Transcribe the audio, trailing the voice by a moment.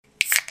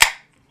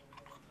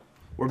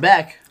We're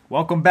back.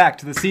 Welcome back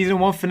to the Season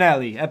 1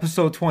 finale,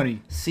 Episode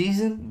 20.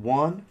 Season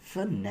 1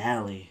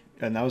 finale.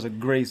 And that was a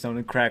great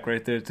sounding crack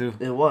right there, too.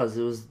 It was.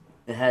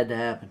 It had to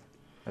happen.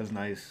 That's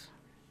nice.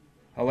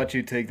 I'll let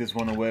you take this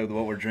one away with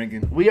what we're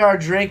drinking. We are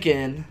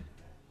drinking...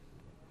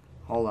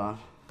 Hold on.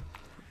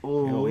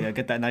 Ooh. Oh, yeah,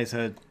 get that nice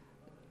head.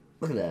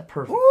 Look at that.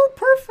 Perfect. Ooh,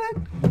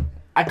 perfect.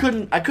 I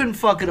couldn't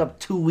fuck it up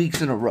 2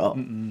 weeks in a row.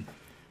 Mm-mm.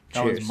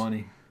 That Cheers. was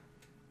money.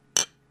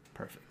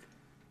 Perfect.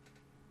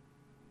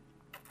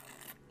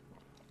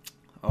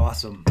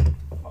 Awesome.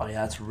 Oh, yeah,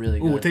 that's really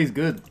good. Ooh, it tastes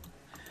good.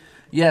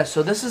 Yeah,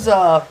 so this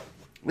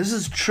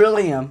is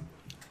Trillium.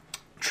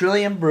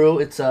 Trillium Brew.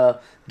 It's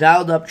a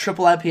dialed up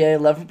triple IPA,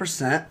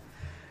 11%.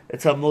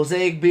 It's a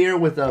mosaic beer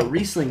with a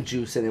Riesling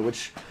juice in it,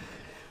 which,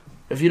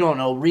 if you don't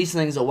know,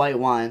 Riesling's a white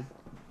wine.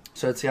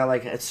 So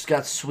it's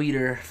got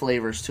sweeter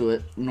flavors to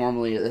it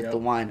normally at the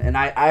wine. And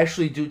I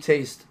actually do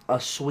taste a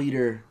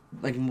sweeter,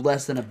 like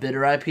less than a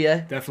bitter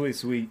IPA. Definitely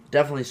sweet.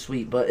 Definitely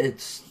sweet, but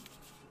it's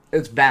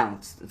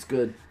balanced. It's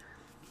good.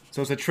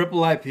 So it's a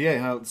triple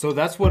IPA, huh? So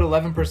that's what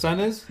 11%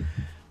 is?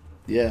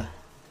 Yeah.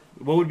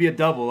 What would be a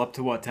double? Up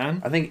to what,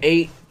 10? I think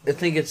 8. I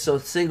think it's so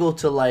single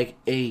to like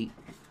 8.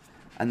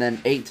 And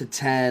then 8 to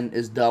 10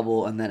 is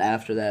double, and then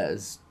after that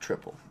is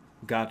triple.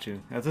 Got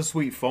you. That's a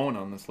sweet phone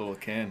on this little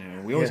can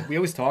here. We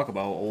always talk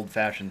about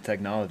old-fashioned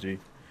technology.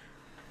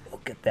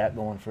 We'll get that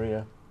going for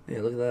you.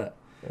 Yeah, look at that.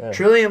 Yeah.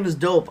 Trillium is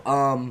dope.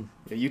 Yeah,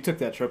 you took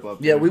that trip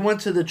up. Yeah, we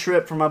went to the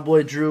trip for my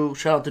boy Drew.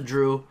 Shout out to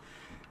Drew.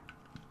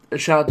 And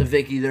shout out to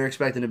Vicky. They're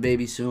expecting a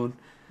baby soon.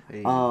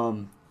 Hey.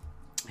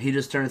 He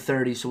just turned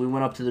 30, so we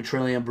went up to the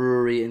Trillium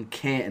Brewery in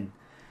Canton,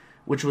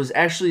 which was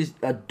actually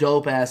a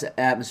dope-ass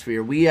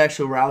atmosphere. We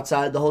actually were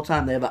outside the whole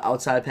time. They have an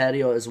outside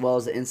patio as well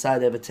as the inside.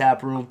 They have a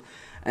tap room,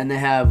 and they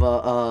have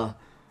a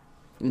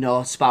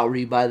spot where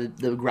you buy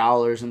the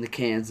growlers and the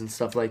cans and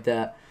stuff like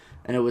that.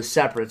 And it was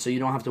separate, so you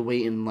don't have to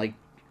wait in like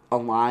a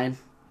line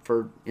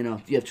for, you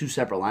have 2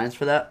 separate lines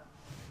for that.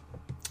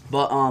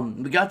 But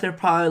we got there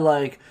probably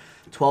like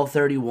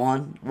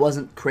 12:31.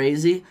 Wasn't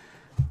crazy.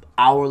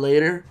 Hour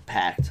later,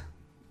 packed.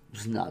 It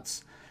was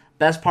nuts.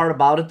 Best part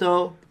about it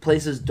though, the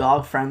place is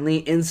dog friendly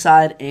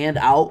inside and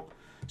out,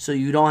 so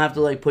you don't have to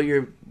like put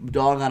your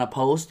dog on a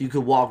post. You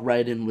could walk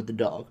right in with the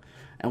dog,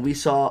 and we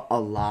saw a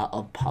lot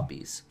of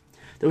puppies.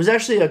 There was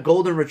actually a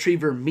golden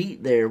retriever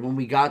meet there when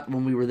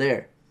we were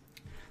there.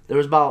 There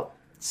was about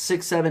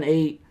 6, 7,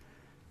 8,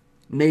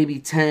 maybe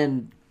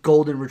 10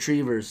 golden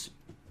retrievers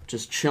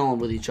just chilling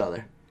with each other.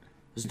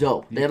 It was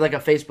dope. They have like a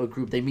Facebook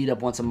group. They meet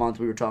up once a month.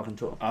 We were talking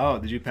to them. Oh,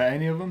 did you pet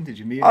any of them? Did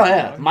you meet? Oh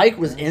yeah, Mike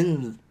was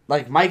in.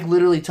 Like, Mike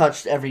literally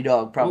touched every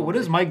dog, probably. Well, what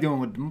is Mike doing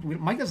with...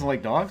 Mike doesn't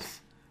like dogs?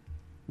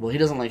 Well, he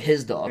doesn't like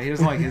his dog. He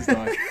doesn't like his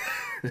dog.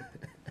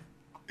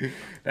 Hey,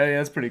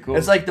 that's pretty cool.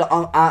 It's like the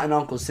aunt and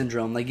uncle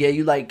syndrome. Like, yeah,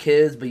 you like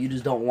kids, but you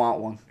just don't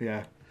want one.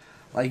 Yeah.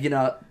 Like,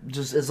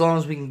 just as long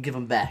as we can give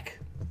them back.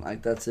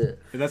 Like, that's it.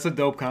 That's a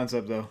dope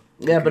concept, though.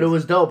 Yeah, but it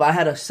was dope. I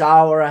had a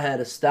sour, I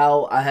had a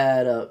stout, I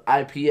had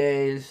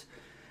IPAs.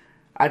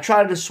 I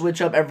tried to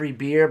switch up every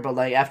beer, but,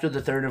 like, after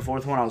the third and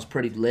fourth one, I was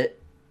pretty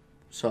lit.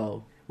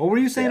 So... What were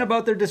you saying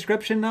about their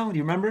description now? Do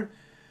you remember?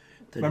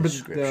 Remember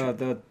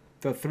description.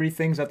 the 3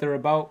 things that they're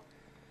about?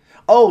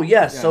 Oh,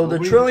 yes. Yeah, So the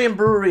Trillium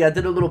Brewery, I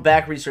did a little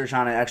back research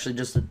on it actually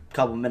just a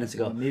couple minutes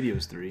ago. Maybe it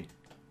was 3.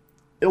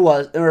 It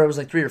was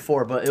like 3 or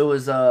 4, but it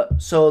was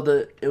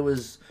it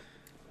was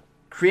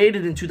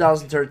created in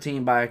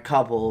 2013 by a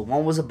couple.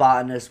 One was a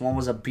botanist, one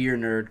was a beer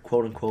nerd,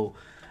 quote unquote,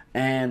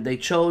 and they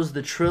chose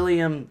the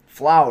Trillium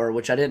flower,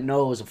 which I didn't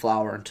know was a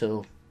flower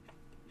until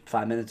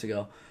 5 minutes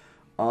ago,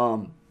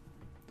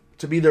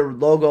 to be their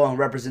logo and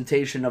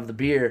representation of the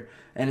beer.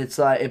 And it's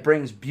like it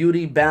brings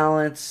beauty,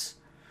 balance.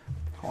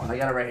 Hold on, I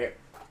got it right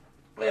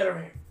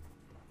here.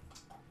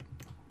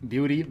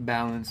 Beauty,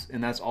 balance,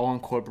 and that's all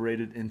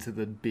incorporated into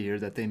the beer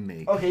that they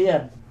make. Okay,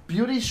 yeah.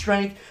 Beauty,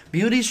 strength,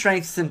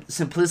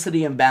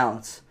 simplicity, and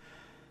balance,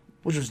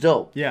 which was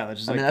dope. Yeah,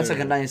 that's just that's like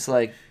a nice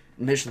like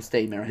mission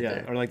statement right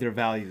there. Or like their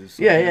values.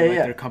 Yeah.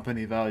 Their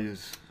company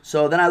values.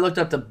 So then I looked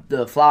up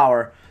the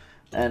flower,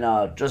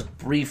 and just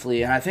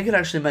briefly, and I think it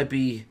actually might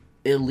be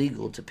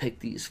illegal to pick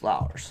these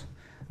flowers.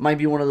 It might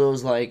be one of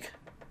those like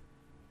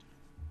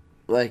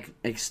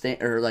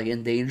extinct or like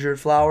endangered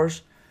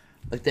flowers.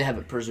 Like they have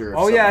it preserved.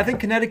 Oh yeah, I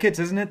think Connecticut's,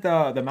 isn't it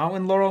the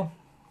mountain laurel?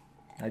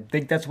 I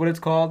think that's what it's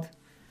called.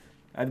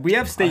 We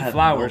have state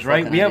flowers,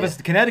 right? We have a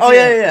Connecticut. Oh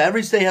yeah.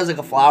 Every state has like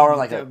a flower,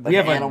 like an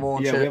animal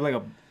and shit.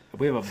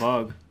 We have a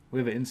bug. We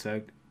have an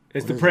insect.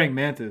 It's the praying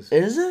mantis.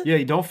 Is it? Yeah,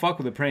 you don't fuck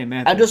with the praying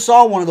mantis. I just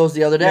saw one of those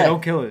the other day. Yeah,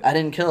 don't kill it. I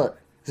didn't kill it.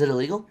 Is it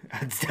illegal?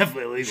 It's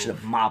definitely illegal. Should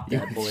have mopped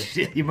that boy.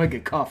 Shit, you might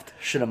get cuffed.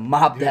 Should have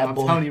mopped that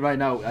boy. I'm telling you right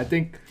now. I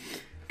think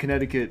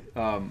Connecticut.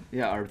 I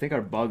think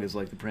our bug is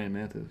like the praying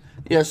mantis.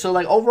 Yeah. So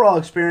like overall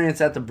experience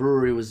at the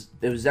brewery was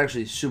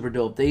actually super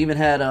dope. They even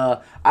had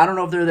I don't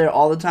know if they're there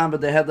all the time,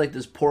 but they had like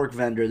this pork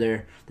vendor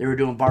there. They were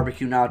doing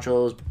barbecue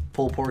nachos,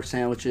 pulled pork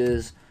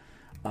sandwiches,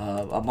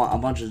 a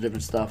bunch of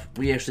different stuff.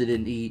 We actually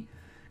didn't eat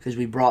because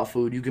we brought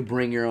food. You could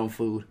bring your own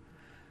food,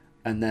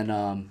 and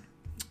then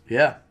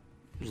yeah.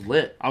 It was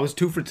lit. I was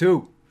 2 for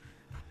 2.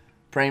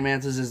 Praying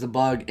mantis is the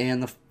bug,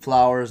 and the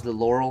flower is the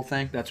laurel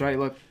thing. That's right.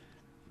 Look,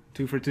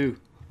 2 for 2.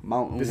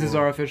 Mountain This laurel. is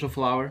our official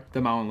flower, the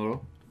mountain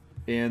laurel,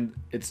 and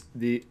it's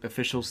the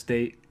official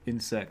state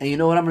insect. And you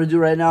know what I'm going to do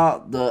right now?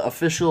 The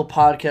official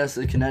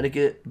podcast of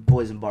Connecticut,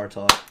 Boys and Bar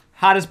Talk.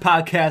 Hottest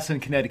podcast in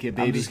Connecticut,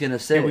 baby. I'm just going to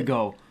say Here we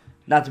go.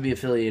 Not to be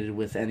affiliated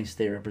with any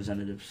state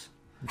representatives.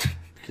 Because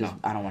No,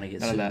 I don't want to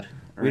get none of sued. that.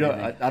 or We don't.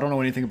 anything. I don't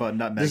know anything about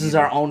nutmeg. This is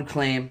either. our own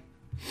claim.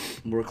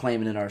 We're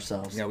claiming it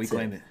ourselves. Yeah, we That's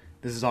claim it.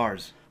 This is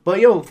ours. But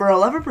yo, for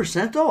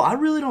 11% though, I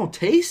really don't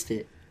taste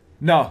it.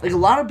 No. Like a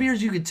lot of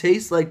beers, you could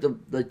taste like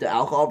the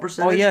alcohol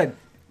percentage. Oh yeah.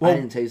 I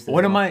didn't taste it.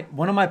 One at of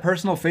all. my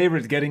personal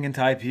favorites getting into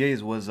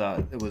IPAs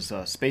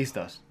was Space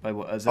Dust by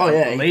what is that? Oh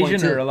yeah,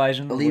 Elysian 8.2. or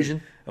Elysian?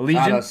 Elysian.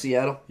 Elysian. Out of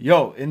Seattle.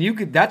 Yo, and you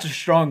could that's a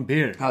strong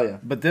beer. Hell yeah.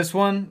 But this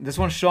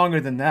one's stronger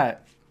than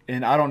that,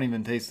 and I don't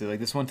even taste it. Like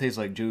this one tastes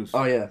like juice.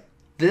 Oh yeah.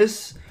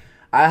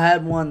 I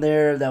had one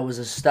there that was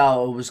a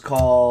stout. It was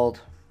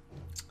called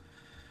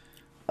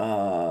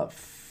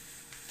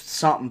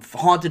something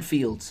Haunted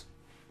Fields.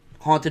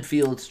 Haunted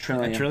Fields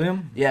Trillium.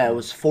 Trillium? Yeah, it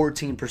was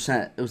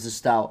 14%. It was a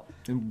stout.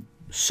 And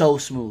So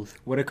smooth.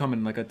 would it come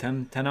in like a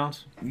 10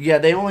 ounce? Yeah,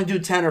 they only do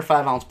 10 or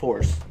 5 ounce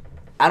pours.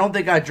 I don't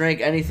think I drank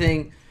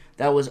anything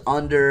that was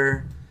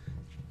under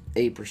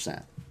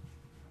 8%.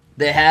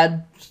 They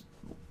had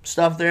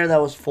stuff there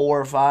that was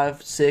 4 or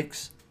 5,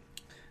 6.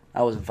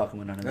 I wasn't fucking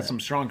with none of That's that. some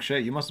strong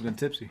shit. You must have been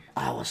tipsy.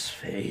 I was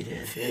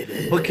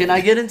faded. But can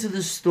I get into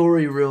this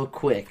story real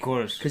quick? Of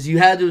course. Because you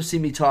had to have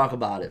seen me talk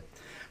about it.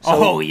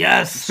 Oh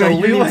yes. So you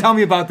we didn't went- tell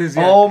me about this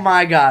yet. Oh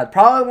my god.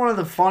 Probably one of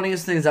the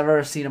funniest things I've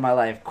ever seen in my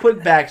life. Quick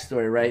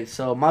backstory, right?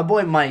 So my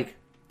boy Mike,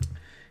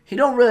 he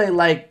don't really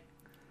like,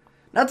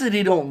 not that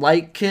he don't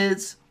like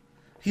kids,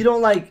 he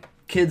don't like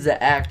kids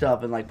that act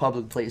up in like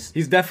public places.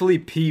 He's definitely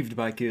peeved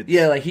by kids.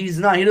 Yeah, like he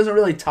doesn't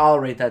really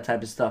tolerate that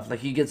type of stuff. Like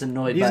he gets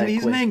annoyed by it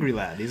He's quick. an angry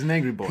lad. He's an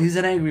angry boy. He's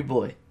an angry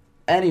boy.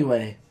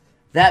 Anyway,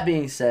 that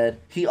being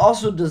said, he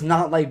also does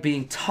not like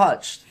being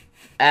touched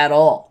at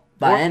all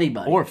by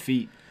anybody. Or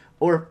feet.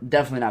 Or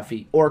definitely not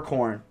feet. Or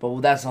corn.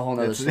 But that's a whole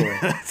nother story.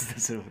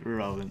 That's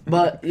irrelevant.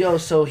 But yo,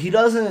 so he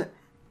doesn't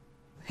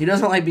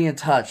like being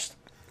touched.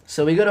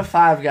 So we go to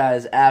Five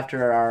Guys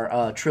after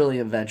our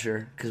Trillium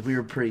venture because we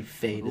were pretty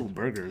faded. Ooh,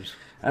 burgers.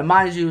 And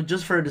mind you,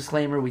 just for a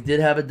disclaimer, we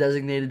did have a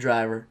designated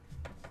driver.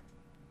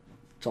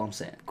 That's all I'm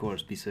saying. Of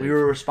course, be safe. We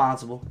were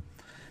responsible.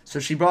 So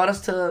she brought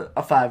us to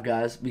a Five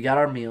Guys. We got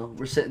our meal.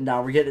 We're sitting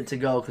down. We're getting it to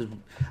go because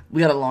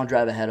we got a long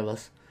drive ahead of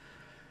us.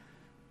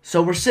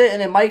 So we're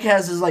sitting, and Mike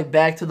has his like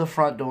back to the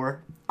front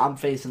door. I'm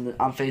facing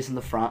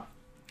the front.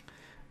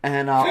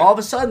 And all of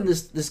a sudden,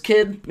 this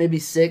kid, maybe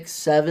 6,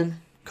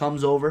 7,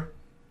 comes over,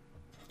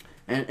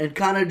 and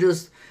kind of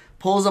just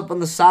pulls up on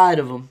the side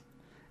of him,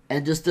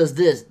 and just does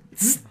this,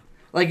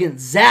 like it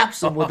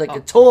zaps him with like a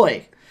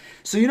toy.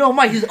 So you know,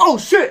 Mike, he's oh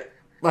shit,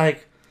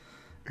 like,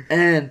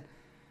 and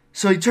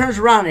so he turns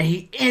around and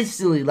he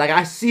instantly, like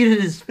I see it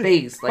in his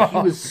face, like he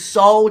was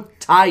so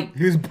tight.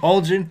 He was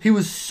bulging. He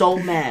was so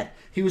mad.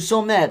 He was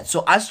so mad.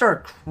 So I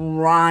start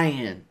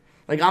crying.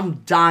 Like, I'm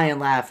dying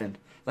laughing.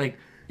 Like,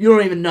 you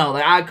don't even know.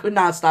 Like, I could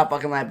not stop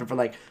fucking laughing for,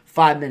 like,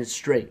 5 minutes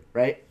straight,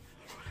 right?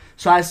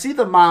 So I see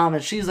the mom,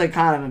 and she's, like,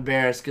 kind of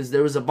embarrassed because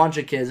there was a bunch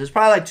of kids. There's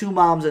probably, like, 2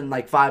 moms and,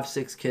 like, 5,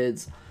 6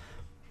 kids.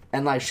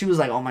 And, like, she was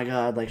like, oh, my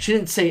God. Like, she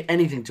didn't say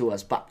anything to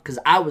us, but because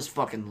I was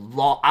fucking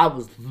I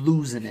was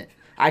losing it.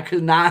 I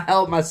could not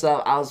help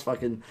myself. I was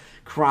fucking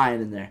crying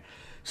in there.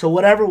 So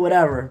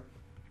whatever.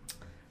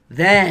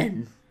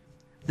 Then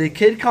the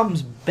kid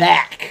comes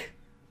back,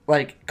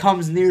 like,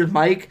 comes near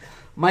Mike.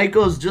 Mike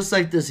goes just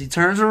like this. He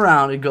turns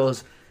around and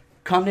goes,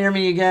 come near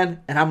me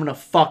again, and I'm going to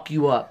fuck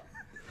you up.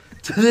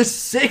 To this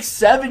 6,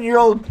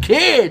 7-year-old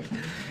kid.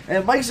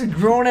 And Mike's a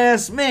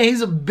grown-ass man.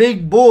 He's a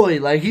big boy.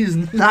 Like, he's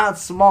not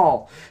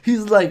small.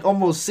 He's, like,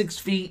 almost 6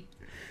 feet,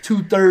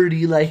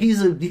 230. Like,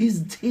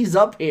 he's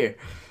up here.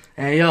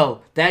 And,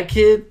 yo, that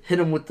kid hit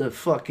him with the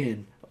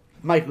fucking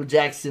Michael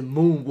Jackson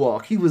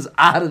moonwalk. He was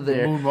out of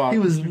there. Moonwalk. He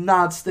was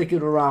not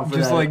sticking around for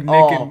Just that like at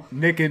all.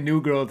 Nick and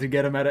New Girl to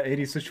get him out of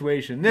 80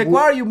 situation. Nick,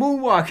 why are you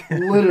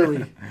moonwalking?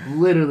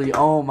 literally.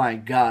 Oh my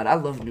god, I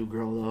love New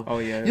Girl though. Oh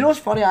yeah. You know what's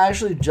funny? I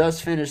actually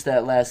just finished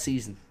that last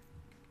season.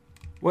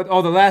 What?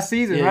 Oh, the last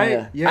season,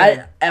 right?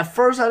 Yeah. At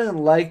first, I didn't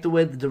like the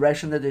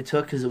direction that they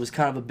took because it was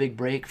kind of a big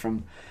break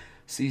from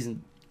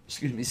season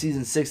 6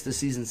 to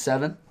season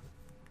 7.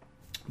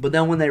 But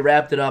then when they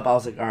wrapped it up, I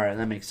was like, all right,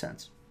 that makes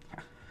sense.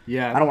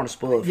 Yeah. I don't want to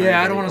spoil it. For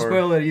I don't want anybody, to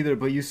spoil it either.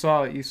 But you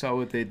saw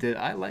what they did.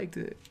 I liked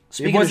it.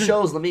 Speaking of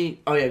shows, let me.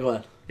 Oh yeah, go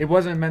ahead. It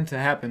wasn't meant to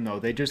happen though.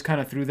 They just kind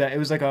of threw that. It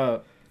was like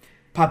a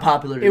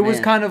popular demand. It was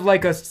kind of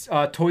like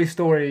a Toy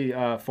Story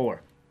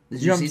 4.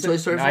 Did you see Toy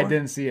Story 4? I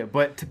didn't see it,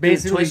 but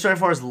basically Toy Story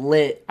 4 is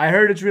lit. I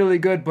heard it's really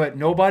good, but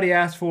nobody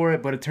asked for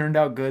it, but it turned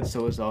out good,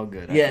 so it's all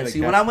good. Yeah,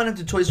 see, when I went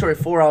into Toy Story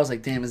 4, I was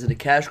like, damn, is it a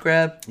cash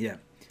grab? Yeah.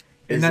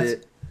 And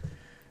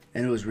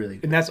it was really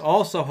good. And that's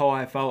also how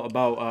I felt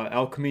about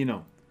El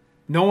Camino.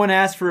 No one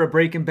asked for a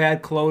Breaking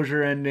Bad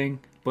closure ending.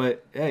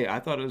 But hey, I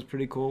thought it was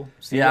pretty cool.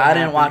 I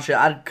didn't watch it.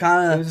 I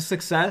kind It of was a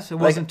success. It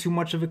wasn't too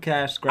much of a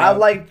cash grab. I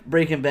liked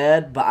Breaking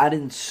Bad, but I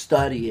didn't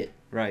study it.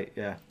 Right.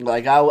 Yeah.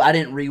 Like I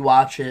didn't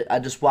rewatch it. I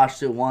just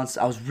watched it once.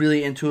 I was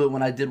really into it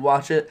when I did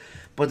watch it,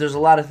 but there's a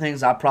lot of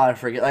things I probably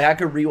forget. Like I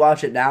could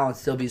rewatch it now and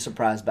still be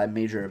surprised by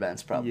major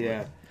events. Probably.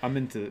 Yeah. I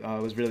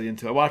was really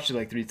into it. I watched it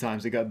like 3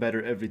 times. It got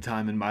better every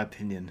time, in my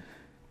opinion.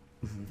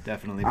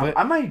 Definitely. But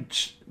I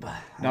might.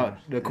 no,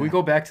 can we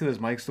go back to this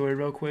Mike story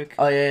real quick?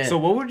 Oh yeah. So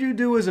what would you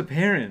do as a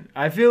parent?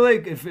 I feel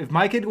like if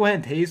my kid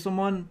went and tased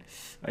someone,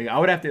 like I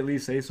would have to at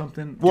least say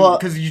something. Well,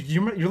 because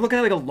you're looking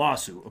at like a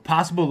lawsuit, a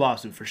possible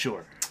lawsuit for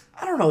sure.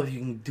 I don't know if you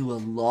can do a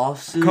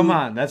lawsuit. Come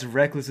on, that's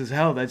reckless as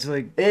hell. That's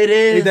like it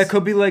is. That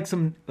could be like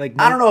some like.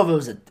 I don't know if it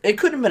was it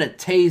couldn't have been a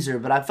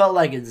taser, but I felt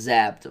like it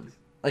zapped him.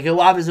 Like it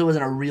obviously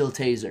wasn't a real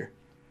taser.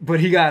 But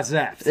he got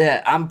zapped.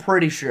 Yeah, I'm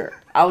pretty sure.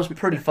 I was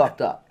pretty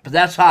fucked up, but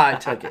that's how I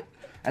took it,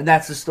 and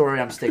that's the story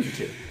I'm sticking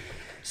to.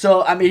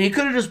 So I mean, he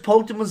could have just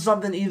poked him with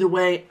something. Either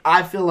way,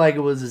 I feel like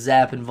it was a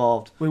zap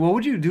involved. Wait, what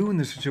would you do in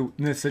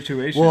this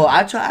situation? Well,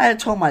 I had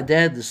told my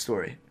dad this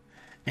story,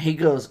 and he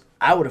goes,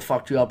 "I would have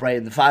fucked you up right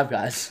in the Five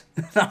Guys."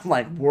 And I'm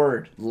like,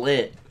 "Word,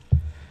 lit."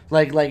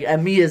 Like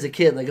at me as a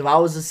kid, like if I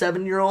was a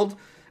 7-year-old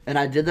and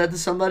I did that to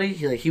somebody,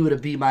 he would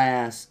have beat my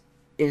ass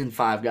in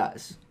Five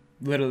Guys.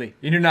 Literally,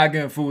 and you're not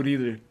getting food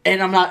either.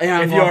 And I'm not. And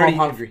I'm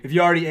hungry. If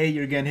you already ate,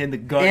 you're getting hit in the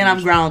gut. And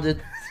I'm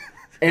grounded.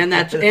 And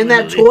that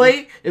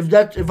toy,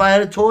 if I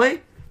had a toy,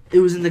 it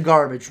was in the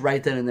garbage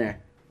right then and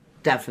there,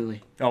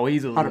 definitely. Oh,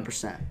 easily.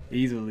 100%.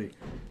 Easily.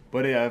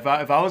 But yeah, if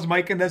I was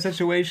Mike in that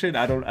situation,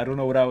 I don't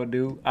know what I would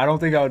do. I don't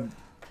think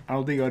I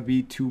would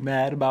be too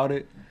mad about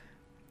it.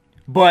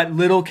 But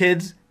little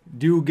kids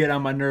do get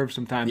on my nerves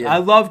sometimes. Yeah. I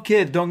love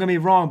kids, don't get me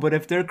wrong, but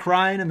if they're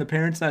crying and the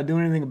parents not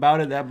doing anything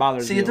about it, that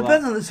bothers me. See, it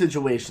depends on the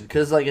situation.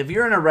 Because, like, if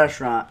you're in a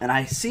restaurant, and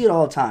I see it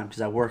all the time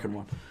because I work in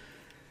one.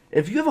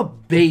 If you have a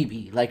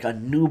baby, like a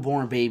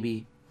newborn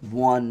baby,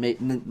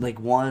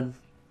 1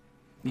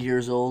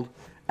 years old,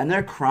 and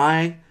they're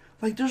crying,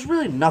 like, there's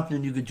really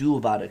nothing you could do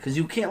about it. Because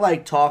you can't,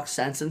 like, talk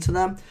sense into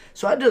them.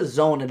 So I just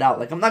zone it out.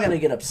 Like, I'm not going to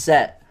get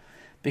upset.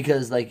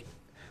 Because, like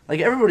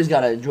everybody's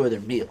got to enjoy their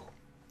meal.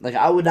 Like,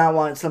 I would not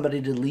want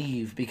somebody to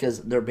leave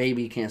because their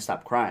baby can't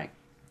stop crying.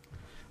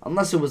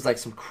 Unless it was, like,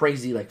 some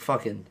crazy, like,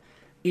 fucking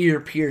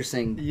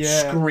ear-piercing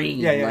scream.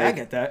 Yeah, like, I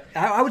get that.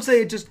 I would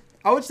say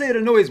it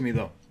annoys me,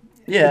 though.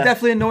 Yeah. It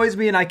definitely annoys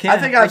me, and I can't...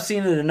 I think I've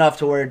seen it enough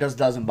to where it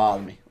doesn't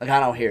bother me. Like, I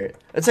don't hear it.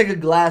 It's like a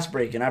glass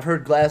breaking. I've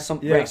heard glass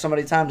break so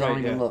many times, I don't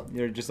even look.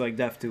 You're just, like,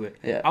 deaf to it.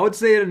 Yeah. I would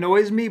say it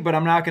annoys me, but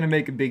I'm not going to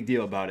make a big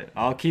deal about it.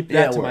 I'll keep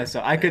that to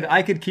myself. I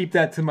could keep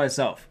that to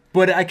myself.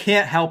 But I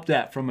can't help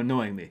that from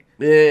annoying me.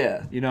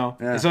 Yeah. You know?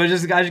 Yeah. So I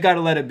just got to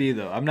let it be,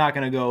 though. I'm not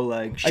going to go,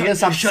 like, I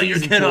guess I'm shut your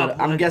seasoned kid to up.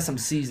 it. I guess I'm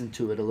seasoned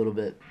to it a little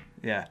bit.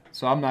 Yeah.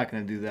 So I'm not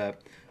going to do that.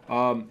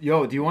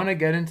 Yo, do you want to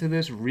get into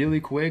this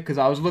really quick? Because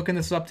I was looking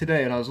this up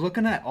today, and I was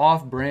looking at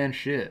off-brand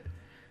shit.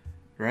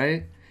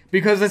 Right?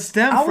 Because it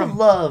stems from... I would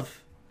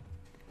love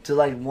to,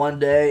 like, one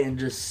day and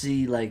just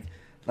see, like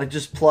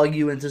just plug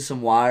you into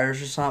some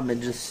wires or something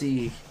and just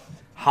see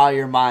how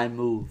your mind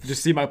moves.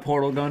 Just see my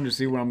portal gun, just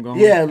see where I'm going.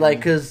 Yeah, like,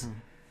 because...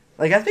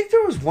 Like, I think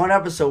there was one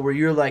episode where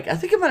you're like... I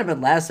think it might have been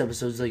last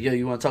episode. It's like, yo,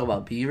 you want to talk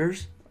about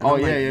beavers? And Oh,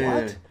 I'm yeah,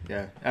 like, what?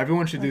 yeah.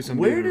 Everyone should do some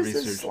Where beaver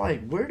does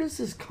research. where does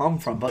this come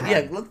from? But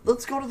yeah,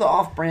 let's go to the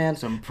off-brand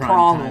Some prime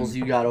prongles time.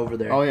 you got over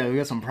there. Oh, yeah, we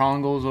got some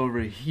prongles over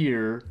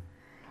here.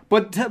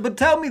 But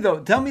tell me, though.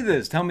 Tell me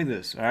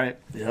this, all right?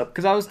 Yep.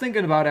 Because I was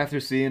thinking about after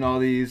seeing all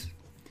these,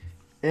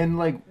 and,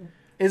 like...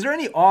 Is there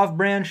any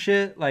off-brand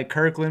shit, like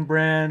Kirkland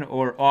brand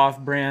or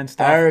off-brand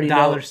stuff? I already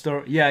Dollar know.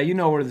 store. Yeah, you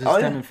know where this is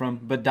stemming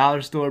from. But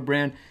dollar store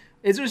brand.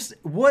 Is there...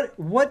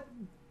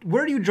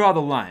 Where do you draw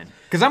the line?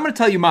 Because I'm going to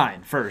tell you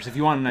mine first, if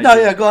you want an idea.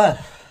 No, yeah, go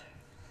ahead.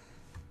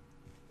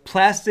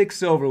 Plastic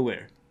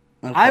silverware.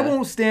 Okay. I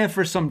won't stand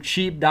for some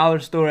cheap dollar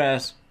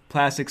store-ass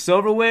plastic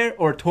silverware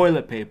or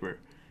toilet paper.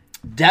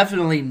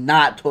 Definitely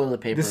not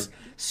toilet paper.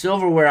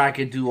 Silverware I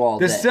could do all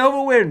The day.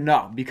 silverware,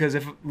 no. Because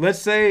if, let's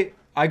say...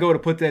 I go to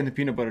put that in the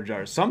peanut butter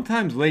jar.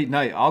 Sometimes late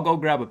night, I'll go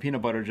grab a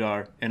peanut butter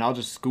jar and I'll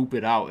just scoop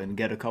it out and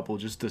get a couple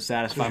just to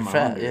satisfy my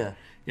hunger. Yeah.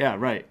 Yeah,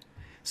 right.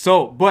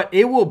 So, but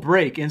it will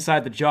break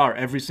inside the jar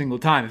every single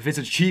time if it's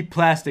a cheap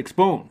plastic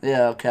spoon.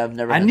 Yeah, okay, I've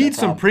never I had need that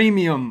some problem.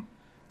 premium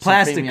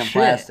plastic premium shit.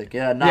 plastic.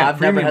 Yeah, no, I've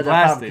never had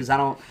that problem because I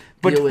don't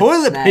But deal with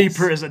toilet snacks.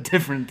 paper is a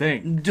different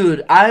thing.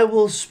 Dude, I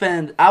will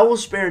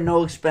spare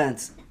no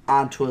expense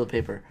on toilet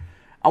paper.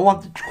 I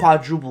want the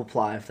quadruple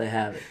ply if they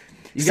have it.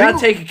 You gotta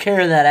take care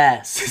of that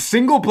ass.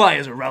 Single ply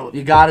is irrelevant.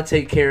 You gotta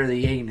take care of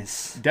the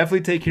anus.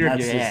 Definitely take care of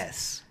That's your just-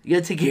 ass. You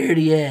gotta take care of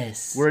the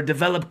ass. We're a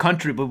developed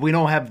country, but we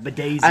don't have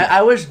bidets yet.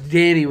 I wish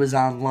Danny was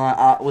on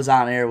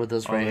air with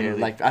us right here.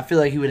 really? Like, I feel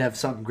like he would have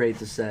something great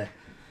to say.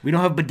 We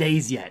don't have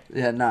bidets yet.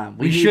 Yeah, nah.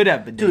 We should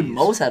have bidets. Dude,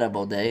 Mo's had a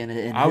bidet in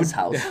his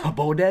house. A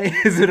bidet?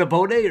 Is it a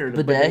bidet or a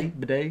Bidet?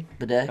 Bidet?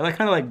 Bidet? I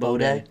kind of like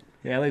bidet. Bidet?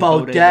 Yeah, I like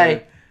Bidet.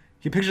 bidet.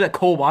 You picture that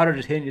cold water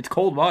just hitting. It's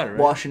cold water, right?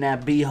 Washing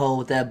that beehole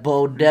with that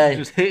bidet.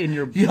 Just hitting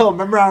your. Yo,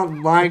 remember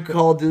online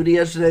Call of Duty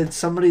yesterday?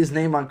 Somebody's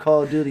name on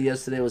Call of Duty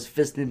yesterday was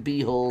fisting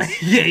beeholes.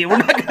 Yeah, we're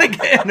not gonna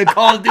get into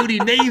Call of Duty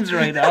names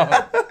right now.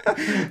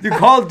 The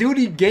Call of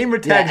Duty gamer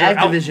tags Yeah, are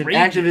Activision,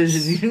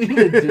 outrageous. you need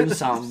to do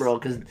something, bro,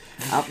 because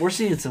we're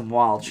seeing some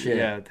wild shit.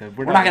 Yeah,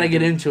 we're not gonna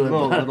get into it, A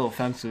little, but little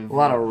offensive. a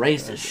lot of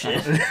racist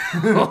shit.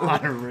 A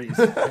lot of race.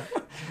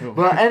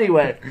 But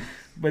anyway,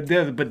 But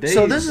they.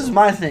 so this is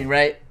my thing,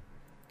 right?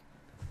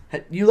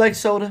 You like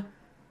soda?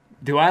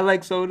 Do I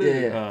like soda?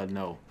 Yeah.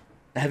 No.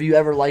 Have you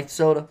ever liked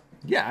soda?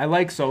 Yeah, I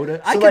like soda.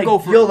 So I could like, go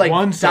for yo, like,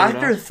 one soda.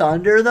 Dr.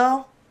 Thunder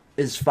though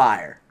is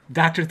fire.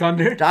 Dr.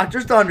 Thunder.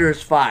 Dr. Thunder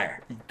is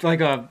fire.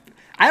 Like a.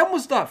 I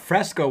almost thought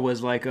Fresco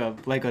was like a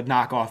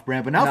knockoff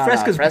brand, but now No,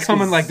 Fresco's Fresco's-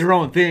 becoming like their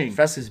own thing.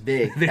 Fresca's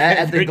big. They're-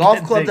 At the they're golf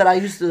getting club big. that I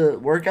used to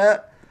work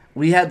at,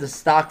 we had the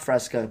stock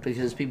Fresca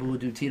because people who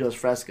do Tito's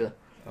Fresca.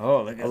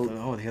 Oh,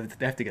 they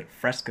have to get a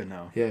Fresca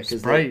now. Yeah, 'cause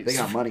Sprite. they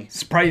got money.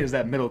 Sprite is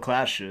that middle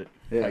class shit.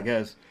 Yeah. I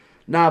guess.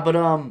 Nah, but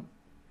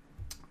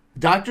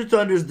Dr.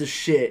 Thunder's the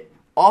shit.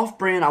 Off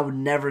brand, I would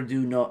never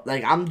do no.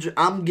 Like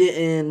I'm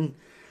getting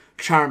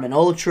Charmin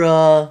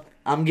Ultra.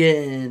 I don't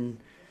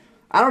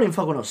even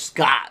fuck with no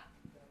Scott.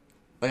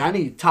 Like I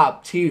need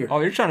top tier. Oh,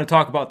 you're trying to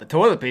talk about the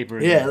toilet paper.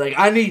 Yeah, again. like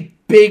I need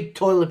big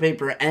toilet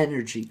paper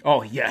energy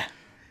Oh yeah.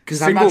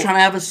 because I'm not trying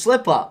to have a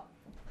slip up.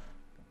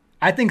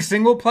 I think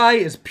single ply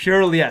is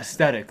purely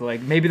aesthetic. Like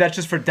maybe that's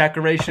just for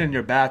decoration in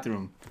your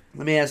bathroom.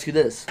 Let me ask you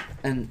this,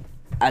 and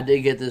I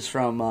did get this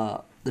from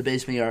the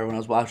basement yard when I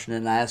was watching it,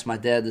 and I asked my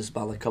dad this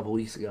about like a couple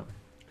weeks ago.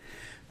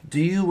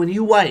 When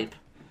you wipe,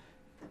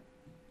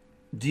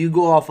 do you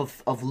go off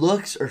of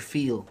looks or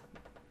feel?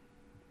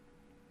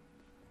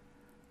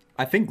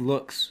 I think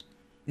looks.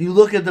 You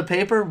look at the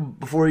paper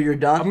before you're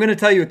done? I'm gonna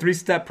tell you a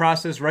 3-step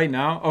process right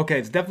now. Okay,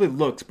 it's definitely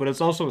looks, but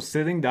it's also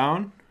sitting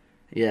down,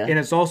 Yeah. and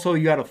it's also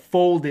you gotta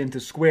fold into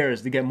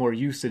squares to get more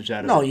usage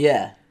out of No, it.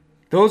 yeah.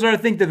 Those are, I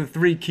think, they're the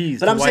 3 keys.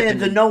 But to I'm saying wiping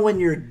to your- know when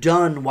you're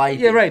done wiping.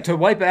 Yeah, right. To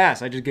wipe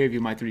ass, I just gave you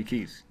my 3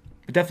 keys.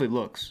 It definitely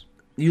looks.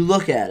 You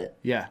look at it.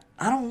 Yeah.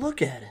 I don't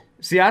look at it.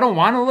 See, I don't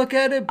want to look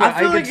at it, but I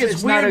feel like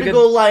it's not weird a to good-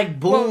 go like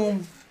boom. Well,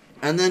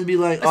 and then be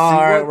like, see, all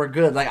right, what- we're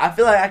good. Like I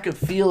feel like I could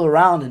feel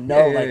around and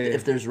know like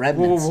if there's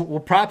remnants. Well,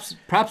 props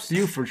to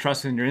you for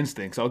trusting your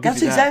instincts. I'll give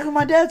That's you that. exactly what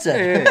my dad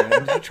said.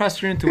 Yeah.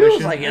 Trust your He intuition.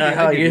 was like,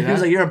 I'll give you he was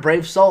that. like, you're a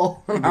brave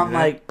soul. And I'll I'm give you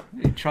like,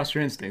 that. You trust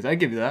your instincts. I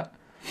give you that.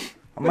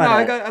 I'm But no,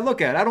 like, I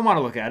look at it. I don't want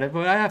to look at it,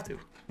 but I have to.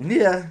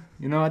 yeah,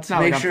 You know, it's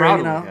not Make like I'm sure, proud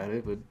you to know. look at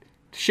it, but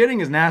shitting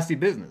is nasty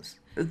business.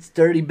 it's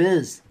dirty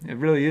biz. It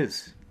really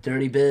is.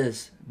 Dirty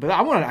biz. But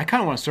I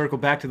kind of want to circle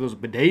back to those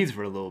bidets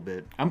for a little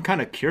bit. I'm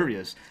kind of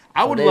curious.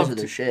 I would Bidets love are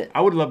the to. shit.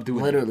 I would love to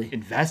Literally.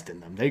 invest in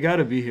them. They got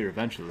to be here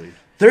eventually.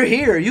 They're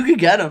here. You could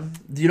get them.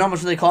 Do you know how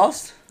much they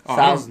cost? Oh,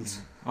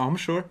 Thousands. I'm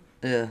sure.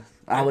 Yeah.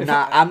 I would If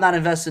not. I'm not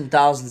investing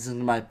thousands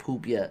into my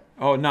poop yet.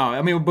 Oh no,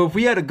 I mean, but if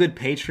we had a good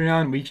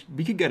Patreon,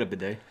 we could get a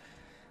bidet.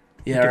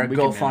 Yeah, or We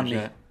can manage GoFundMe.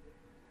 that.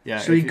 Yeah.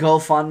 Should we if you-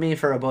 GoFundMe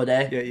for a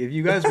bidet? Yeah, if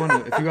you guys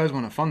want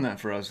to fund that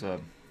for us,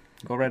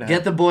 go right ahead.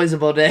 Get the boys a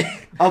bidet.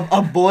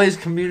 a boys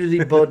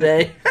community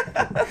bidet.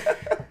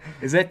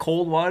 Is that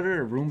cold water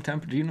or room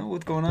temp? Do you know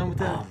what's going on with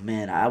that? Oh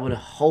man, I would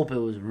hope it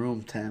was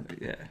room temp.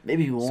 Yeah.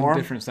 Maybe Some warm.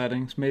 different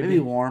settings, maybe. Maybe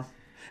warm.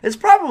 It's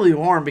probably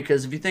warm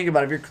because if you think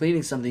about it, if you're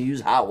cleaning something, you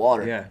use hot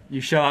water. Yeah,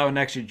 you shell out an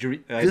extra.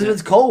 Because if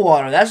it's cold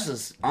water, that's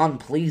just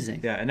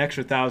unpleasing. Yeah, an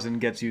extra 1,000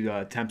 gets you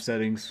temp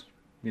settings.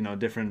 You know,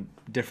 different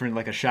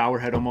like a shower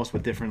head almost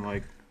with different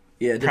like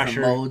Yeah, different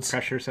modes.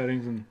 pressure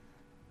settings and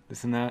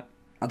this and that.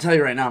 I'll tell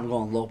you right now, I'm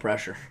going low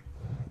pressure.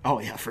 Oh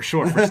yeah, for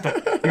sure. You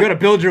got to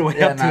build your way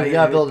Yeah, up no, to you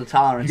gotta build a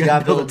tolerance. You got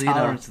to build a you know,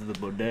 tolerance to the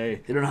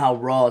bidet. you don't know how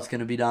raw it's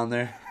gonna be down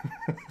there.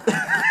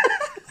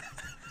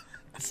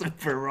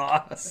 Super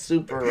raw.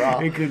 Super raw.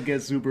 It could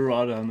get super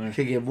raw down there,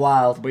 Could get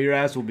wild. but your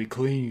ass will be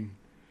clean.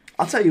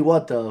 I'll tell you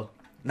what though.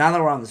 Now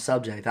that we're on the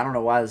subject, I don't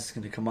know why this is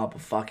gonna come up,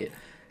 but fuck it.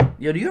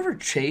 Yo, do you ever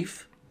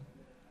chafe?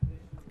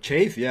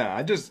 Chafe,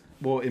 yeah.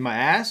 In my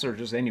ass or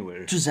just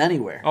anywhere. Just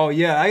anywhere. Oh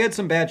yeah, I had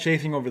some bad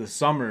chafing over the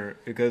summer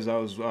because I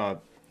was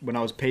when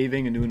I was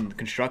paving and doing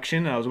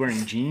construction. I was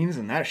wearing jeans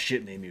and that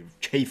shit made me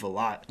chafe a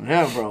lot.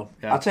 Yeah, bro.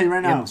 Yeah, I'll tell you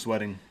right now. I'm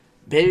sweating.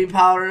 Baby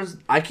powders.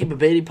 I keep a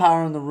baby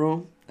powder in the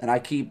room, and I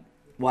keep.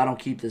 Well, I don't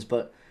keep this,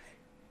 but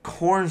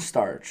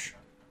cornstarch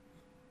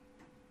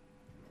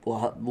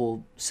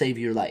will save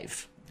your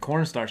life.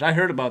 Cornstarch. I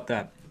heard about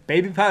that.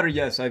 Baby powder,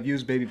 yes, I've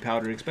used baby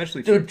powder,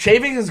 especially for, Dude,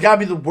 chafing has got to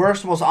be the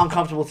worst, most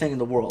uncomfortable thing in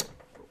the world.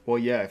 well,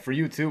 yeah, for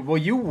you too. Well,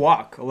 you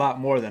walk a lot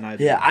more than I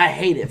do. Yeah, I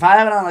hate it. If I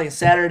have it on like a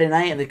Saturday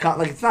night and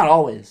like it's not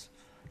always,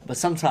 but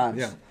sometimes.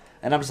 Yeah.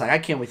 And I'm just like, I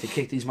can't wait to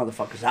kick these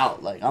motherfuckers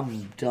out. Like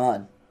I'm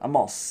done. I'm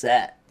all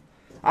set.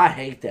 I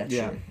hate that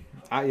Yeah. shit.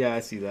 I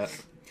see that.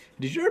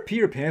 Did you ever pee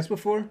your pants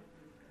before?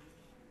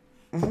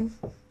 Mm-hmm.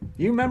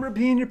 You remember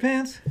peeing your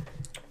pants?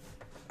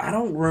 I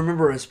don't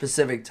remember a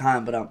specific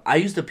time, but I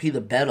used to pee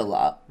the bed a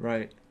lot.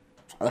 Right.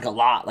 Like a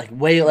lot. Like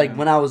way like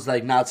when I was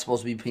like not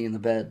supposed to be peeing the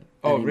bed.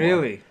 Oh, anymore.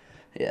 really?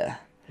 Yeah.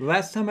 The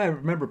last time I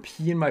remember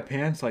peeing my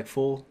pants like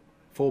full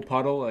full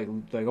puddle, like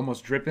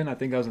almost dripping. I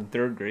think I was in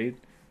 3rd grade.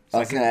 I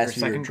was gonna ask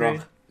you, you were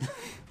drunk.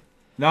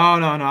 No.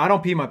 I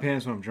don't pee my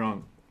pants when I'm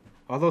drunk.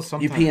 Although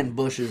sometimes You pee in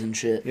bushes and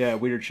shit. Yeah,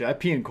 weird shit. I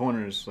pee in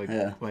corners,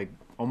 like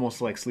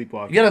almost like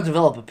sleepwalking. You gotta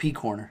develop a pee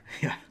corner.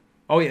 Yeah.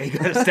 Oh yeah, you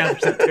gotta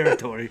establish that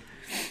territory.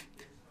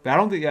 But I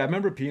don't think. Yeah, I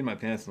remember peeing my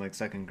pants in like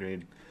 2nd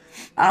grade.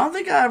 I don't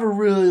think I ever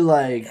really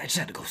like. I just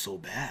had to go so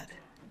bad.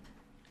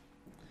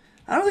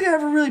 I don't think I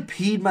ever really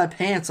peed my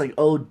pants like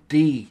OD.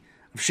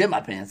 I've shit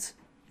my pants.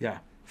 Yeah.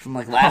 From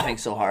like laughing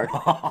so hard.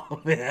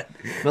 Oh man.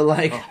 But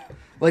like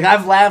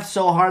I've laughed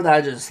so hard that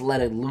I just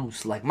let it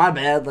loose. Like my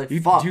bad. Like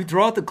fuck. Do you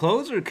throw out the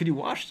clothes or could you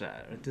wash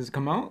that? Does it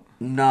come out?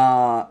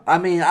 Nah. I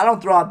mean, I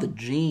don't throw out the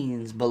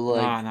jeans, but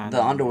like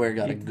the underwear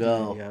gotta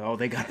go. Yeah. Oh,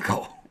 they gotta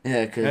go.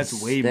 Yeah, because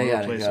that's way more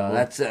replaceable.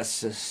 That's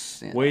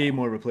just way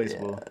more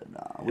replaceable.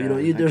 Yeah,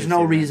 no, there's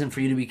no reason for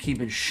you to be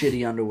keeping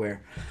shitty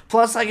underwear.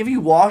 Plus, like if you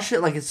wash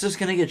it, like it's just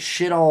gonna get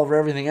shit all over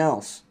everything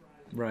else.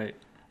 Right.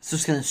 It's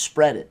just gonna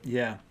spread it.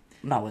 Yeah.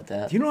 I'm not with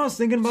that. Do you know what I was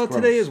thinking about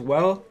today as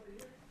well?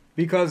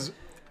 Because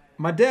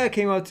my dad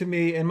came up to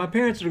me, and my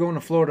parents are going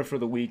to Florida for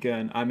the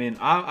weekend. I mean,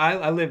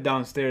 I live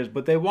downstairs,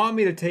 but they want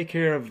me to take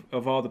care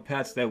of all the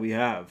pets that we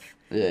have.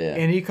 Yeah.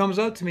 And he comes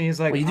up to me, he's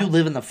like, well, you do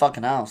live in the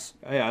fucking house.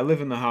 Yeah, I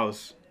live in the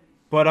house.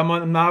 But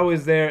I'm not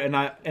always there,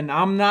 and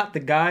I'm not the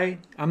guy.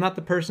 I'm not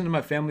the person in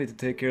my family to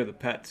take care of the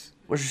pets.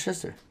 Where's your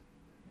sister?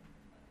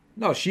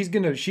 No,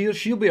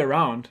 she'll be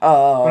around.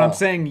 Oh. But I'm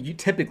saying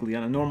typically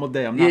on a normal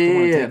day, I'm not the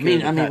one to take care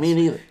of the pets. Me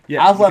neither.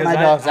 Yeah, I've let my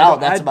dogs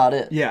out. That's about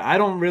it. Yeah, I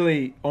don't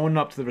really own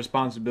up to the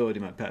responsibility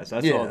of my pets.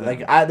 That's all.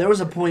 Like there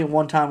was a point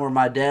one time where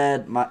my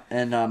dad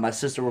and my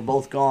sister were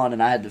both gone,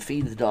 and I had to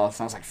feed the dogs,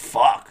 and I was like,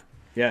 "Fuck."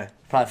 Yeah.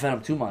 Probably fed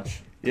them too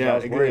much. Yeah,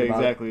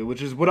 exactly.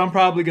 Which is what I'm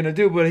probably gonna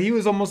do. But he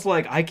was almost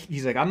like,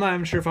 he's like, I'm not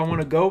even sure if I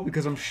want to go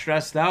because I'm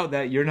stressed out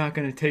that you're not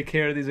gonna take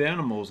care of these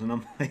animals. And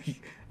I'm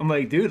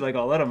like, dude, like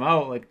I'll let them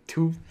out like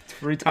 2-3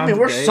 times. I mean,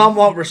 we're a day.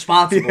 somewhat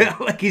responsible. Yeah,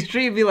 like he's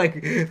treating me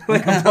like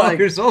I'm 12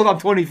 years old. I'm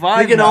 25.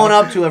 We can now. own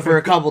up to it for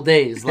a couple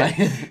days, like.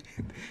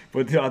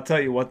 But dude, I'll tell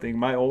you one thing.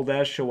 My old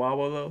ass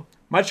Chihuahua though.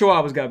 My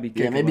Chihuahua's got to be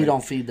kicking. Yeah, maybe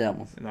don't feed that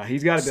one. No,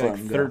 he's got to be like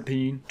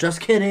 13.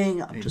 Just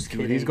kidding. I'm just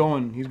kidding. He's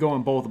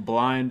going both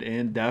blind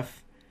and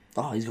deaf.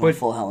 Oh, he's going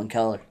full Helen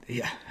Keller.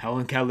 Yeah,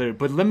 Helen Keller.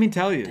 But let me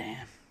tell you.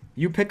 Damn.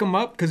 You pick him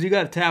up because you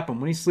got to tap him.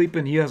 When he's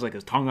sleeping, he has like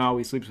his tongue out.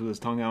 He sleeps with his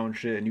tongue out and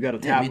shit. And you got to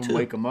tap him,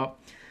 wake him up.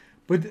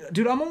 But,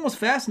 dude, I'm almost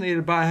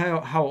fascinated by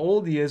how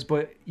old he is.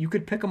 But you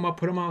could pick him up,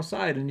 put him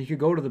outside, and he could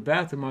go to the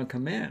bathroom on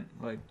command.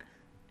 Like,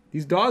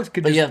 these dogs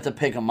could But you have to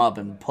pick him up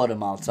and put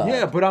him outside.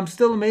 Yeah, but I'm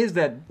still amazed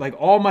that, like,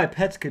 all my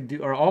pets could do,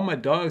 or all my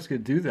dogs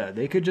could do that.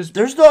 They could just...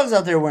 There's dogs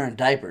out there wearing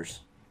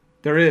diapers.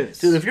 There is.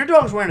 Dude, if your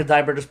dog's wearing a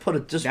diaper, just put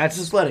it, just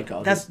let it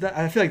go.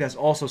 I feel like that's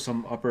also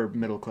some upper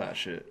middle class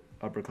shit.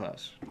 Upper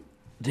class.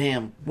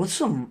 Damn. What's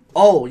some...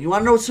 Oh, you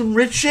want to know some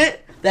rich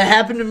shit that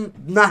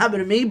not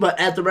happened to me, but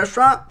at the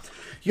restaurant?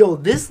 Yo,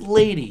 this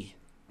lady,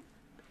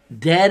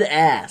 dead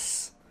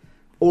ass,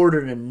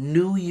 ordered a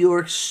New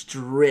York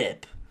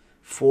strip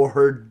for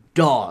her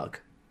dog.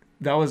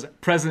 That was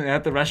present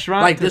at the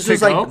restaurant? Like, this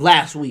was like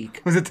last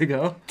week. Was it to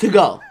go? To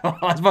go. I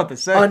was about to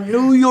say. A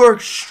New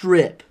York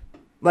strip.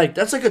 Like,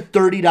 that's like a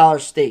 $30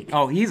 steak.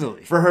 Oh,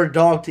 easily. For her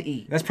dog to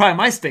eat. That's probably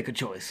my steak of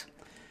choice.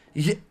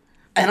 Yeah.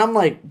 And I'm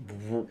like,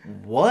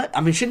 what?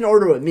 I mean, she didn't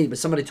order it with me, but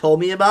somebody told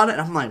me about it.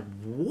 And I'm like,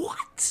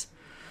 what?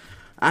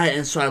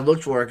 And so I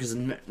looked for her because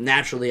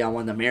naturally I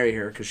wanted to marry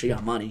her because she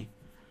got money.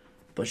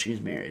 But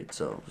she's married,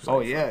 so.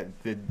 Oh, yeah.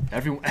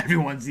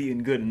 Everyone's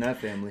eating good in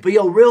that family. But,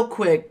 yo, real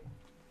quick,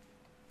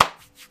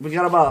 we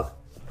got about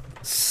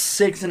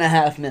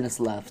 6.5 minutes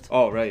left.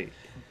 Oh, right.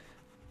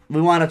 We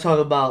want to talk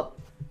about,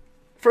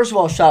 first of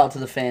all, shout out to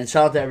the fans.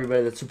 Shout out to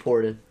everybody that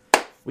supported.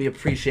 We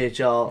appreciate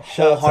y'all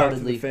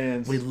wholeheartedly.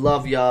 Fans. We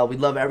love y'all. We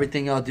love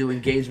everything y'all do.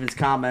 Engagements,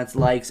 comments,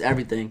 likes,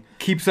 everything.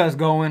 Keeps us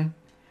going.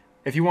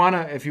 If you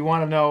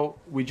wanna know,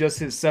 we just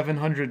hit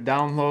 700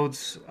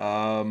 downloads,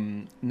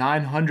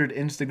 900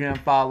 Instagram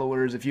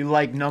followers. If you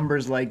like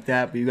numbers like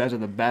that, but you guys are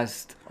the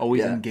best,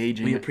 always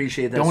engaging. We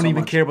appreciate that. Don't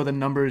even care about the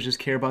numbers, just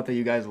care about that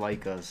you guys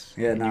like us.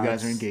 Yeah, and you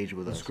guys are engaged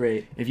with us. That's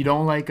great. If you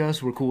don't like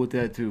us, we're cool with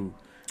that too.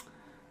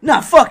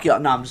 Nah, fuck y'all.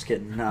 No, I'm just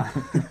kidding. No.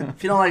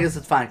 If you don't like us,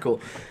 it's fine, cool.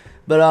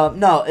 But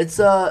no, it's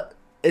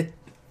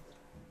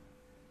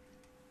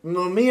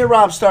me and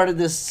Rob started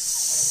this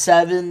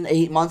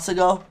 7-8 months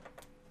ago.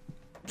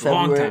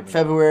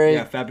 February.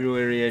 Yeah,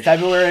 February-ish.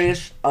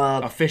 February-ish.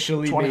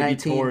 Officially, maybe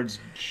towards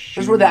June. This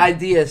is where the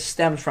idea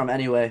stems from,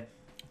 anyway.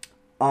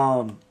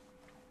 We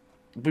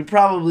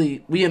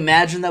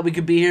imagined that we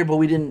could be here, but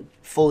we didn't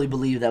fully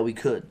believe that we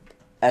could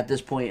at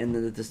this point and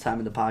at this time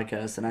in the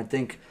podcast. And I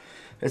think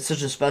it's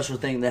such a special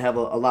thing to have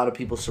a lot of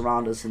people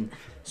surround us and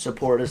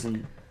support us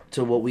and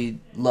to what we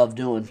love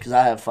doing. Because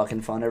I have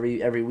fucking fun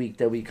every week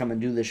that we come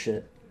and do this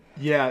shit.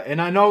 Yeah, and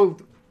I know.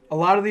 A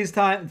lot of these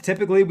times,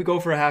 typically we go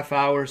for a half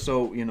hour,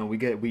 so you know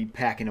we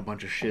pack in a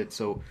bunch of shit.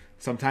 So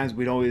sometimes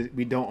we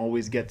don't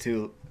always get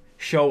to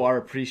show our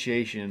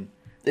appreciation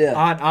Yeah.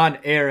 On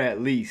air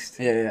at least.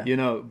 Yeah. You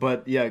know,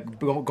 but yeah,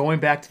 going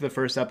back to the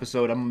first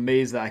episode, I'm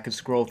amazed that I could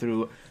scroll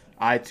through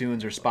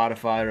iTunes or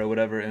Spotify or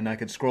whatever, and I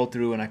could scroll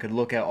through and I could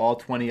look at all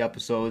 20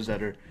 episodes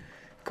that are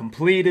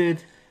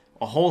completed,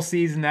 a whole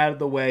season out of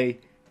the way.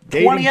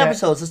 20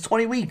 episodes. It's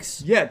 20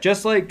 weeks. Yeah,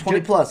 just like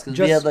 20 plus, because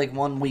we had like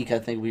 1 week. I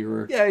think we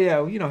were.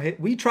 Yeah. You know,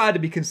 we tried to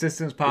be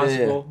consistent as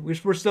possible. Yeah.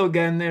 We're still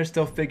getting there,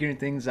 still figuring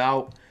things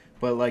out.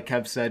 But like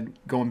Kev said,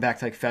 going back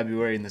to like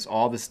February and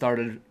all this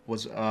started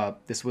was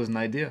this was an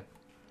idea,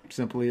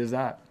 simply as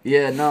that.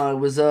 Yeah, no, it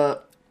was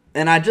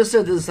and I just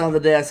said this the other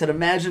day. I said,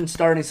 imagine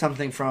starting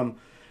something from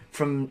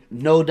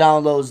no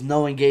downloads,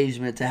 no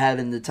engagement, to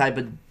having the type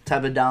of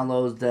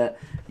downloads that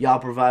y'all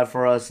provide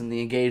for us, and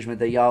the engagement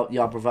that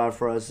y'all provide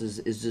for us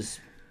is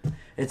just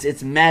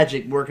it's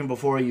magic working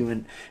before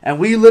you, and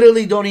we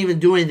literally don't even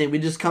do anything. We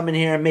just come in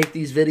here and make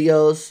these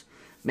videos,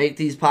 make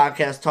these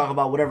podcasts, talk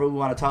about whatever we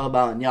want to talk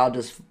about, and y'all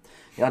just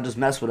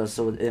mess with us.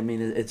 So I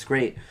mean, it's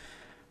great.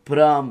 But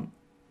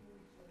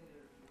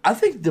I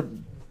think the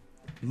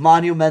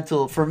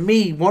monumental for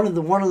me, one of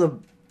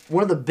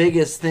the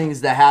biggest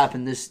things that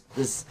happened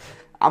this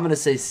I'm gonna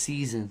say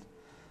season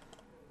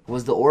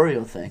was the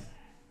Oreo thing.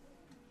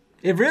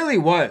 It really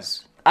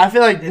was. I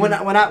feel like when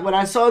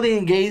I saw the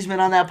engagement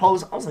on that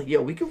post, I was like,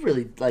 yo, we could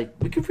really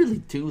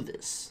do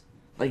this,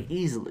 like,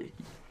 easily.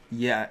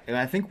 Yeah, and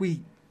I think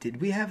we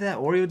have that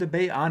Oreo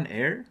debate on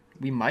air.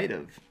 We might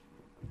have.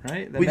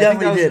 Right? We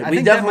definitely did.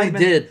 We definitely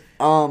did.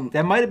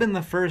 That might have been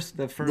the first.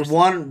 The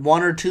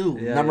one or two.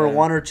 Yeah, number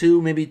 1 or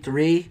 2, maybe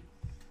 3.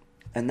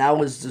 And that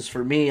was just,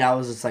 for me, I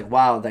was just like,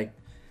 wow, like,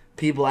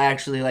 people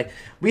actually, like,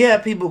 we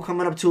have people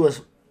coming up to us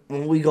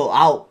when we go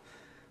out,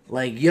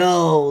 like,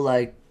 yo,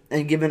 like,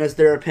 and giving us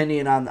their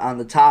opinion on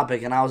the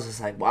topic. And I was just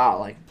like, wow,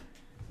 like,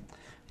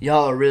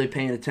 y'all are really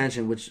paying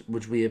attention, which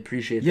we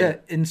appreciate. Yeah,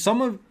 and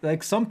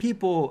some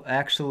people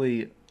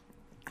actually,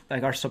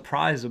 like, are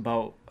surprised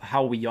about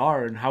how we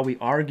are and how we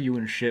argue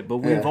and shit, but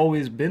we've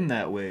always been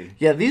that way.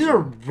 Yeah, these are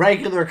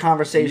regular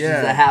conversations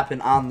that happen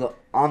on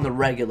the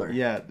regular.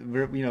 Yeah,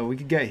 we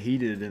could get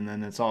heated and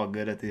then it's all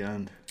good at the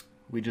end.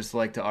 We just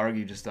like to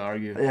argue just to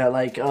argue. Yeah,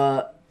 like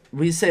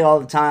we say all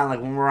the time,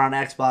 like when we're on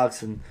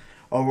Xbox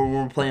or when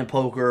we're playing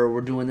poker or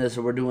we're doing this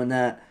or we're doing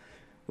that,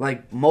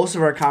 like most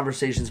of our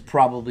conversations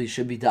probably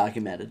should be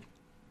documented,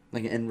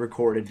 like, and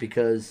recorded,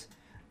 because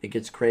it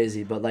gets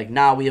crazy. But like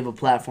now we have a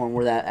platform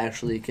where that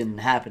actually can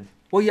happen.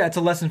 Well, yeah, it's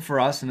a lesson for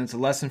us, and it's a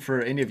lesson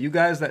for any of you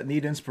guys that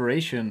need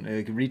inspiration.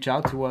 You can reach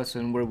out to us,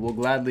 and we'll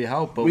gladly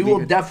help. But we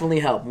will definitely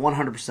help,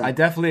 100%. I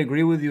definitely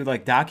agree with you.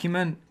 Like,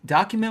 document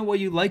what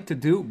you like to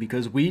do,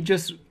 because we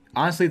just,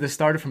 honestly, this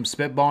started from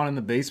spitballing in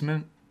the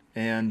basement,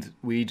 and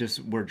we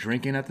just were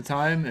drinking at the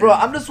time. Bro,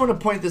 I just want to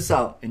point this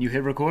out. And you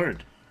hit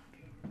record.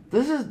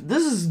 This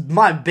is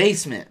my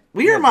basement.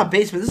 We are in my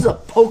basement. This is a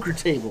poker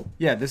table.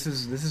 Yeah, this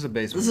is a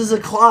basement. This is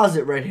a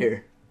closet right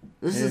here.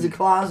 This is a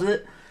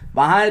closet.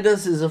 Behind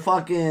us is a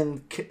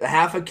fucking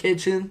half a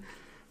kitchen.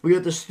 We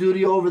got the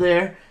studio over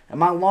there, and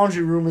my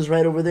laundry room is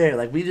right over there.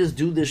 Like, we just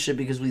do this shit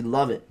because we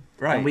love it.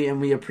 Right.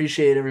 And we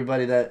appreciate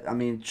everybody that,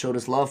 showed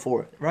us love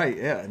for it. Right,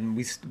 yeah. And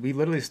we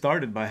literally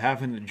started by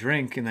having a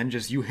drink, and then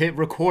just you hit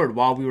record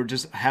while we were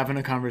just having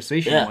a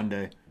conversation one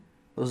day. It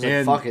was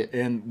like, fuck it.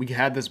 And we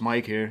had this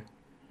mic here,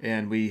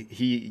 and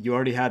you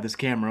already had this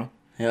camera.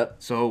 Yep.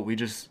 So we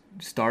just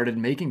started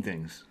making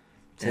things.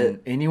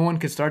 And anyone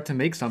could start to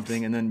make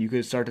something, and then you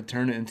could start to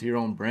turn it into your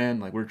own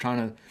brand. Like,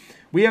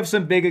 we have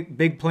some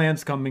big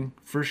plans coming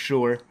for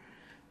sure.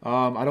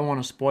 I don't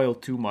want to spoil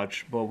too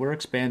much, but we're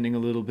expanding a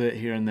little bit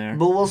here and there.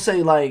 But we'll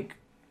say, like,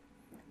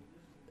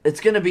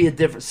 it's going to be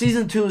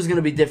season 2 is going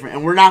to be different,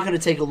 and we're not going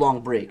to take a long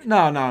break. No.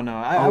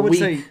 I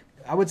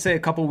would say a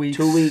couple weeks.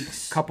 2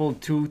 weeks. Couple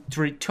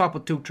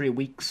 3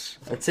 weeks.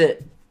 That's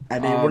it.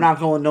 We're not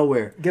going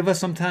nowhere. Give us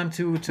some time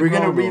to we're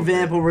going to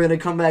revamp, and we're going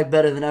to come back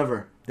better than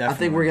ever. Definitely. I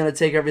think we're going to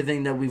take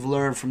everything that we've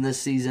learned from this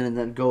season and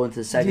then go into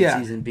the second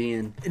season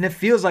being... And it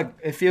feels, I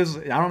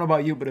don't know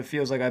about you, but it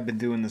feels like I've been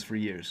doing this for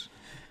years.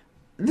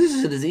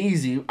 This shit is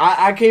easy.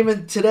 I came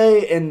in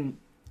today and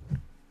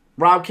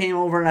Rob came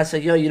over and I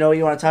said, yo, you know what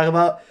you want to talk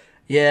about?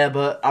 Yeah,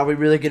 but are we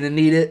really going to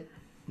need it?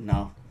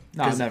 No.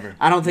 No, never.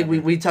 I don't think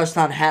we touched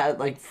on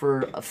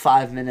for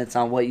 5 minutes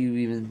on what you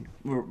even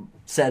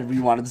said we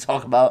wanted to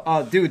talk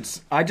about.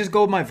 Dudes, I just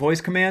go with my voice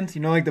command.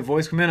 You know, like the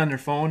voice command on your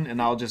phone,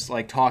 and I'll just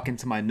like talk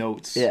into my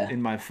notes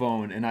in my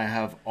phone, and I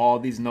have all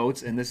these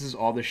notes, and this is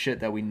all the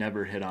shit that we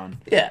never hit on.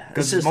 Yeah,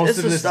 because most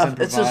of this stuff.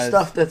 It's just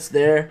stuff that's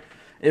there.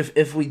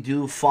 If we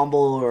do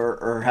fumble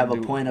or have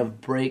a point of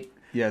break.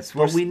 Yes,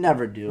 but we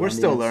never do. We're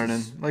still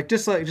learning.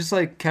 Just like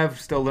Kev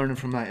still learning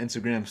from that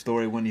Instagram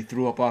story when he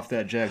threw up off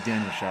that Jack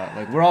Daniel's shot.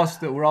 Like we're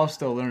all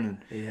still learning.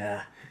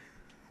 Yeah.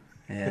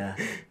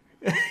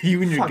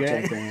 You and your Fuck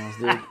gang. Jack Daniels,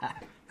 dude.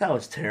 That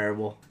was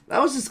terrible.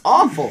 That was just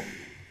awful.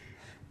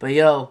 But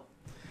yo,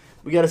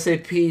 we gotta say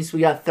peace. We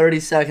got 30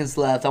 seconds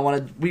left.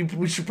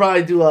 We should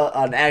probably do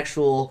an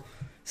actual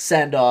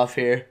send off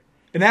here.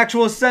 An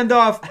actual send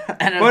off.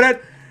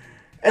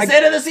 It's the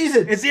end of the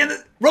season. It's the end.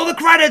 Roll the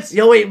credits.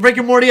 Yo, wait, Rick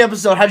and Morty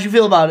episode. How'd you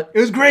feel about it? It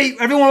was great.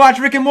 Everyone watch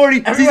Rick and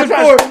Morty. Everyone Season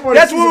watch 4. Rick and Morty,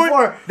 That's season where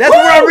 4. that's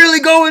where I'm really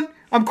going.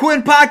 I'm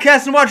quitting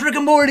podcast and watch Rick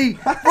and Morty.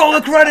 Roll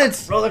the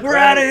credits. Roll the We're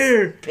out of credits.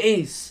 here.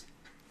 Peace.